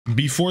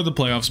Before the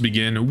playoffs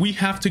begin, we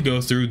have to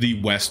go through the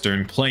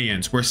Western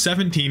play-ins, where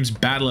 7 teams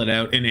battle it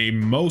out in a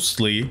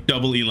mostly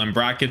double elim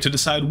bracket to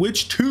decide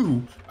which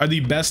 2 are the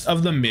best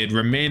of the mid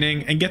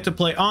remaining and get to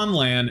play on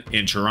LAN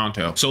in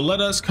Toronto. So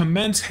let us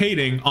commence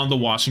hating on the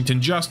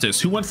Washington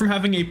Justice, who went from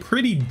having a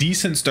pretty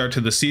decent start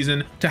to the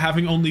season to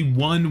having only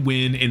 1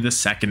 win in the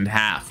second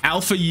half.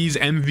 Alpha Yee's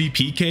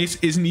MVP case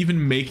isn't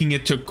even making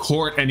it to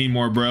court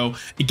anymore, bro.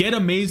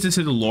 GetAmazed is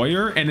his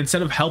lawyer, and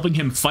instead of helping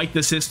him fight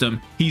the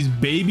system, he's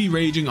baby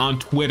raging on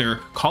Twitter,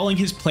 calling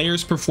his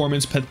players'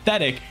 performance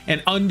pathetic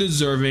and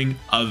undeserving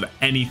of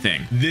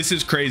anything. This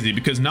is crazy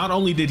because not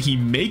only did he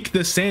make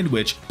the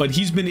sandwich, but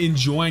he's been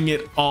enjoying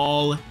it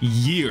all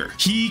year.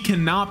 He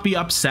cannot be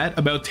upset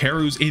about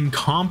Teru's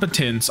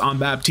incompetence on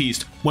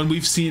Baptiste when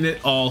we've seen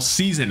it all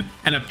season,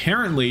 and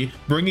apparently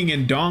bringing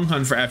in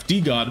Donghun for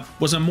FD God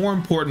was a more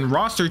important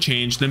roster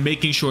change than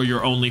making sure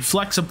your only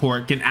flex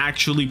support can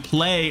actually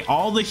play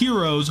all the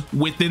heroes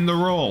within the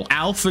role.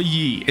 Alpha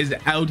Yee is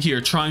out here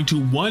trying to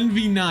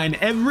 1v9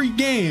 every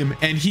game,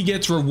 and he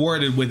gets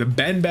rewarded with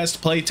Ben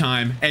best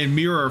playtime and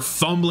Mirror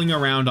fumbling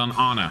around on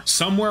Ana.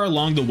 Somewhere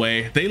along the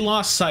way, they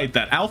lost sight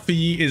that Alpha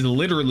Yee is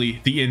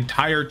literally the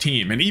entire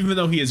team, and even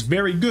though he is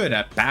very good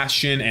at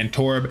Bastion and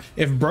Torb,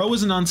 if bro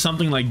isn't on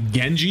something like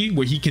Genji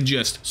where he can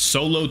just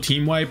solo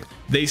team wipe,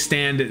 they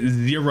stand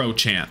 0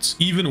 chance.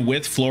 Even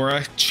with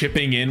Flora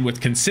chipping in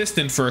with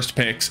consistent first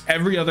picks,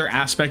 every other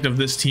aspect of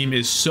this team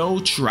is so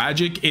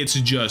tragic, it's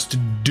just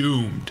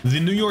doomed.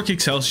 The New York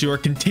Excelsior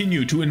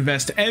continue to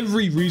invest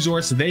every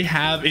resource they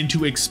have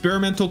into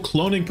experimental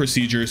cloning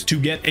procedures to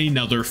get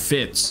another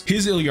Fitz.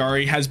 His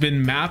Illari has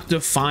been map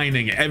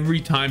defining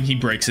every time he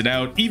breaks it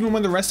out, even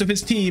when the rest of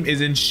his team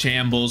is in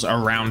shambles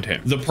around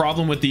him. The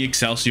problem with the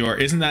Excelsior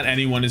isn't that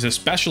anyone is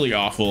especially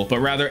awful, but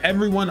rather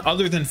everyone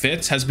other than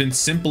Fitz has been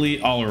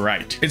simply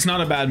alright. It's not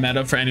a bad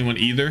meta for anyone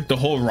either. The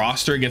whole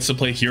roster gets to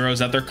play heroes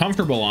that they're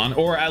comfortable on,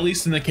 or at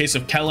least in the case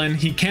of Kellen,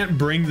 he can't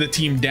bring the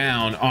team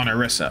down on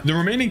Orisa. The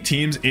remaining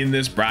teams in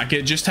this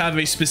bracket just have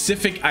a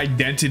specific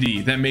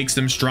identity that makes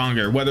them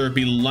stronger, whether it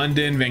be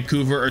London,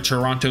 Vancouver, or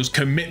Toronto's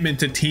commitment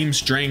to team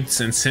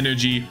strengths and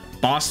synergy,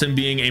 Boston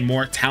being a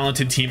more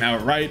talented team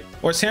outright,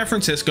 or San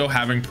Francisco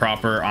having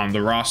proper on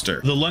the roster.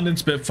 The London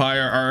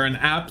Spitfire are an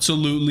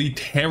absolutely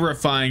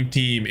terrifying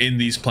team in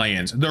these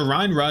play-ins. The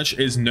Rein rush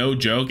is no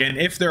joke, and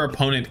if their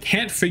opponent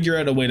can't figure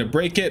out a way to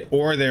break it,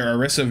 or their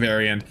Orisa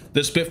variant,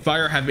 the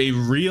Spitfire have a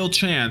real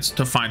chance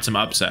to find some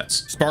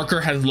upsets.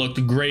 Sparker has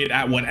looked great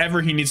at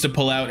whatever he needs to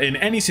pull out in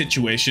any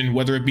situation,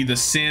 whether it be the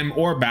Sim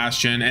or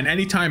Bastion, and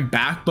anytime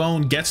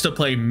Backbone gets to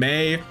play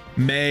Mei,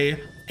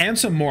 and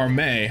some more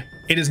Mei,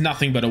 it is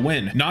nothing but a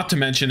win. Not to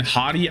mention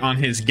Hottie on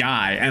his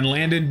guy, and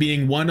Landon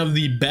being one of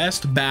the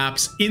best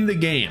BAPs in the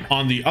game.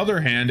 On the other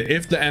hand,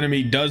 if the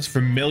enemy does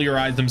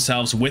familiarize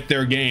themselves with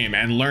their game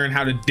and learn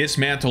how to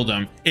dismantle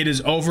them, it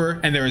is over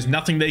and there is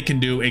nothing they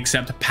can do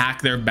except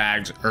pack their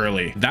bags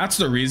early. That's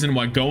the reason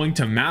why going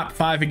to map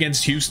 5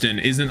 against Houston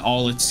isn't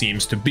all it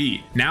seems to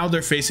be. Now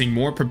they're facing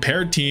more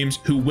prepared teams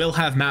who will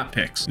have map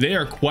picks. They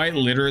are quite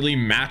literally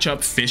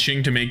matchup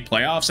fishing to make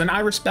playoffs, and I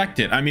respect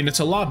it. I mean, it's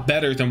a lot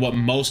better than what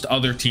most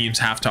other teams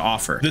have to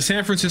offer. The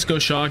San Francisco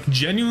Shock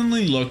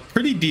genuinely looked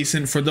pretty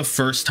decent for the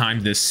first time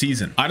this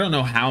season. I don't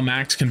know how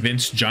Max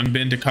convinced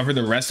Junbin to cover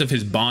the rest of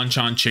his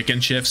Bonchon chicken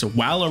shifts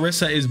while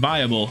Orisa is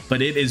viable,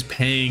 but it is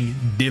paying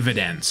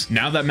dividends.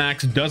 Now that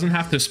Max doesn't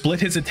have to split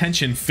his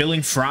attention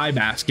filling fry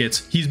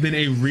baskets, he's been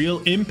a real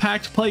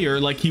impact player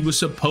like he was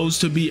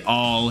supposed to be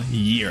all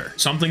year.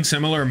 Something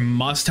similar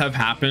must have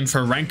happened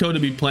for Renko to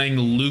be playing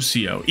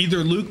Lucio.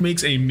 Either Luke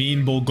makes a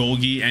mean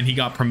Bulgogi and he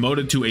got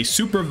promoted to a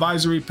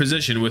supervisory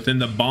position within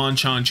the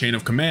Bonchon chain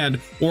of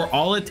command, or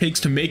all it takes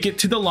to make it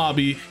to the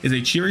lobby is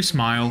a cheery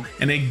smile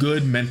and a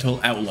good mental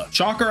outlook.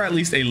 Shock are at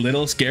least a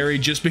little scary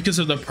just because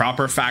of the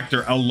proper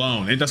factor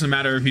alone. It doesn't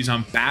matter if he's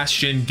on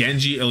Bastion,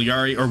 Genji,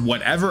 Illari, or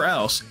whatever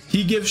else,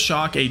 he gives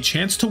Shock a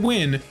chance to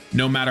win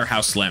no matter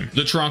how slim.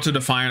 The Toronto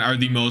Defiant are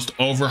the most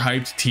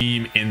overhyped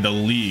team in the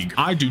league.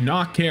 I do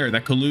not care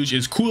that Kaluj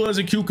is cool as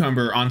a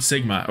cucumber on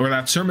Sigma, or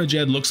that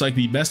Surmajed looks like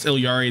the best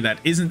Illari that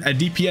isn't a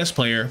DPS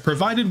player,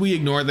 provided we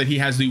ignore that he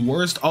has the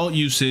worst ult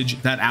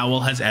usage that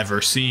Owl has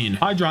ever seen.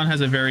 Hydron has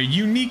a very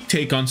unique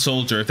take on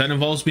Soldier that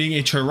involves being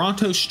a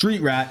Toronto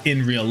street rat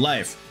in real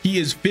life. He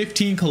is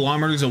 15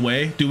 kilometers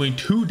away, doing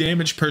 2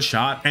 damage per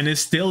shot, and is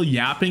still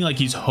yapping like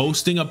he's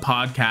hosting a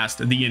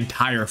podcast the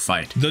entire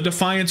fight. The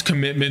Defiant's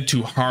commitment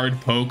to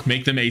hard poke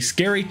make them a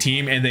scary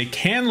team, and they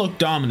can look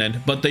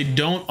dominant, but they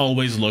don't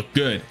always look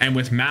good. And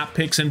with map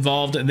picks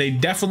involved, they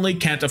definitely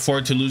can't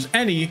afford to lose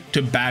any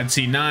to bad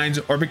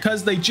C9s, or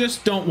because they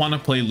just don't want to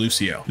play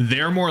Lucio.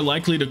 They're more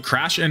likely to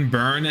crash and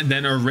burn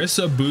than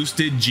Orisa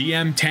boosted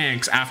GM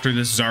tanks after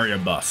this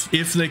Zarya buff.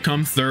 If they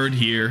come third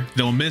here,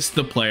 they'll miss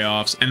the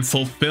playoffs and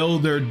fulfill fulfill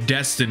their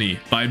destiny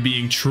by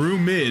being true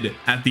mid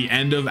at the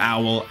end of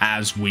Owl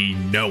as we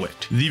know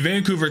it. The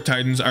Vancouver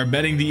Titans are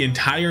betting the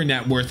entire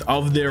net worth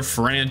of their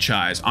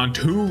franchise on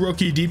 2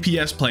 rookie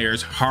DPS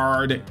players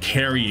hard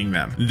carrying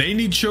them. They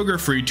need Sugar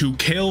Free to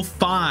kill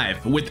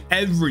 5 with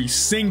every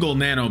single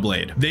Nano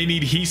Blade. They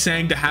need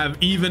Heesang to have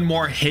even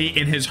more hate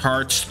in his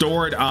heart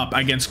stored up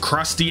against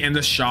Krusty and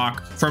the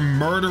Shock for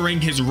murdering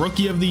his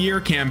Rookie of the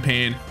Year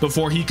campaign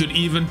before he could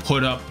even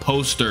put up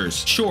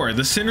posters. Sure,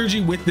 the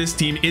synergy with this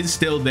team is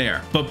still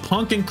there, but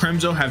Punk and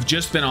Crimzo have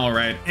just been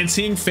alright, and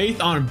seeing Faith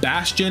on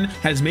Bastion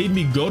has made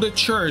me go to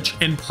church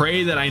and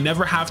pray that I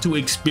never have to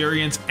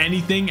experience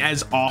anything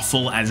as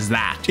awful as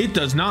that. It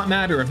does not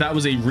matter if that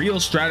was a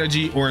real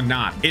strategy or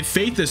not. If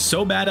Faith is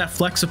so bad at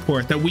flex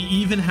support that we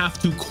even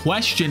have to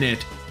question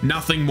it,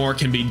 nothing more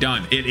can be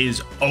done. It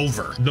is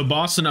over. The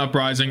Boston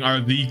Uprising are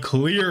the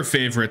clear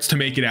favorites to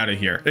make it out of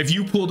here. If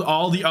you pulled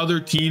all the other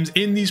teams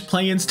in these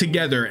play-ins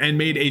together and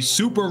made a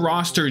super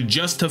roster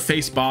just to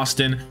face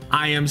Boston,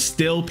 I am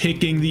still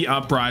picking the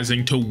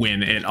Uprising to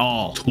win it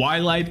all.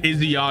 Twilight,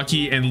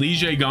 Izayaki, and Lee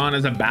Jae-gon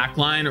as a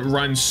backline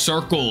run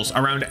circles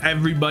around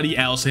everybody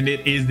else, and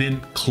it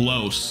isn't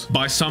close.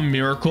 By some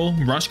miracle,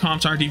 rush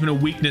comps aren't even a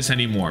weakness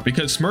anymore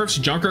because Smurf's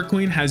Junker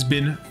Queen has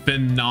been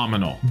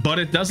phenomenal. But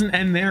it doesn't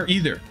end there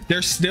either.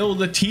 They're still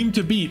the team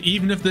to beat,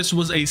 even if this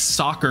was a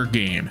soccer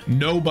game.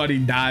 Nobody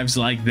dives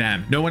like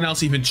them. No one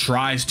else even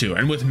tries to.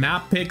 And with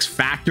map picks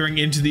factoring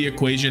into the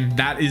equation,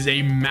 that is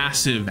a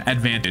massive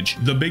advantage.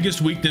 The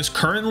biggest weakness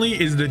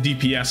currently is the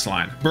DPS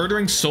line.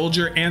 Birdering,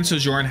 Soldier, and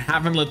Sojourn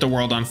haven't lit the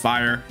world on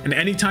fire, and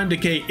anytime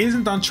Decay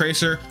isn't on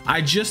Tracer, I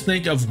just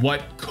think of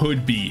what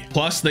could be.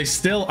 Plus, they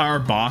still are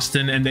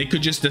Boston, and they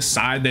could just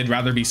decide they'd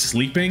rather be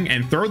sleeping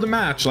and throw the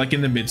match like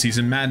in the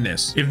midseason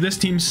madness. If this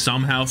team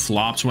somehow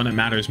flops when it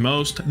matters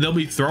most, they'll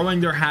be throwing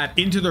their hat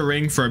into the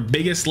ring for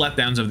biggest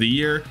letdowns of the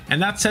year,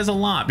 and that says a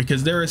lot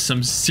because there is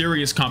some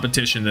serious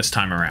competition this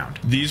time around.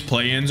 These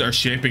play-ins are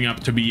shaping up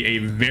to be a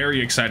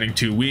very exciting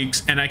 2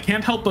 weeks, and I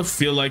can't help but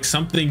feel like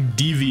something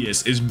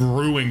devious is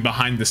brewing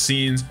behind the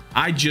scenes.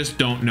 I just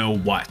don't know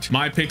what.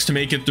 My picks to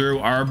make it through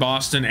are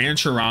Boston and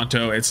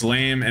Toronto. It's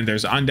lame, and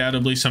there's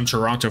undoubtedly some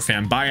Toronto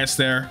fan bias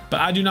there, but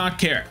I do not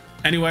care.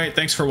 Anyway,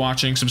 thanks for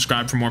watching.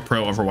 Subscribe for more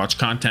pro Overwatch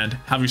content.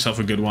 Have yourself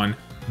a good one.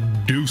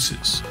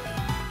 Deuces.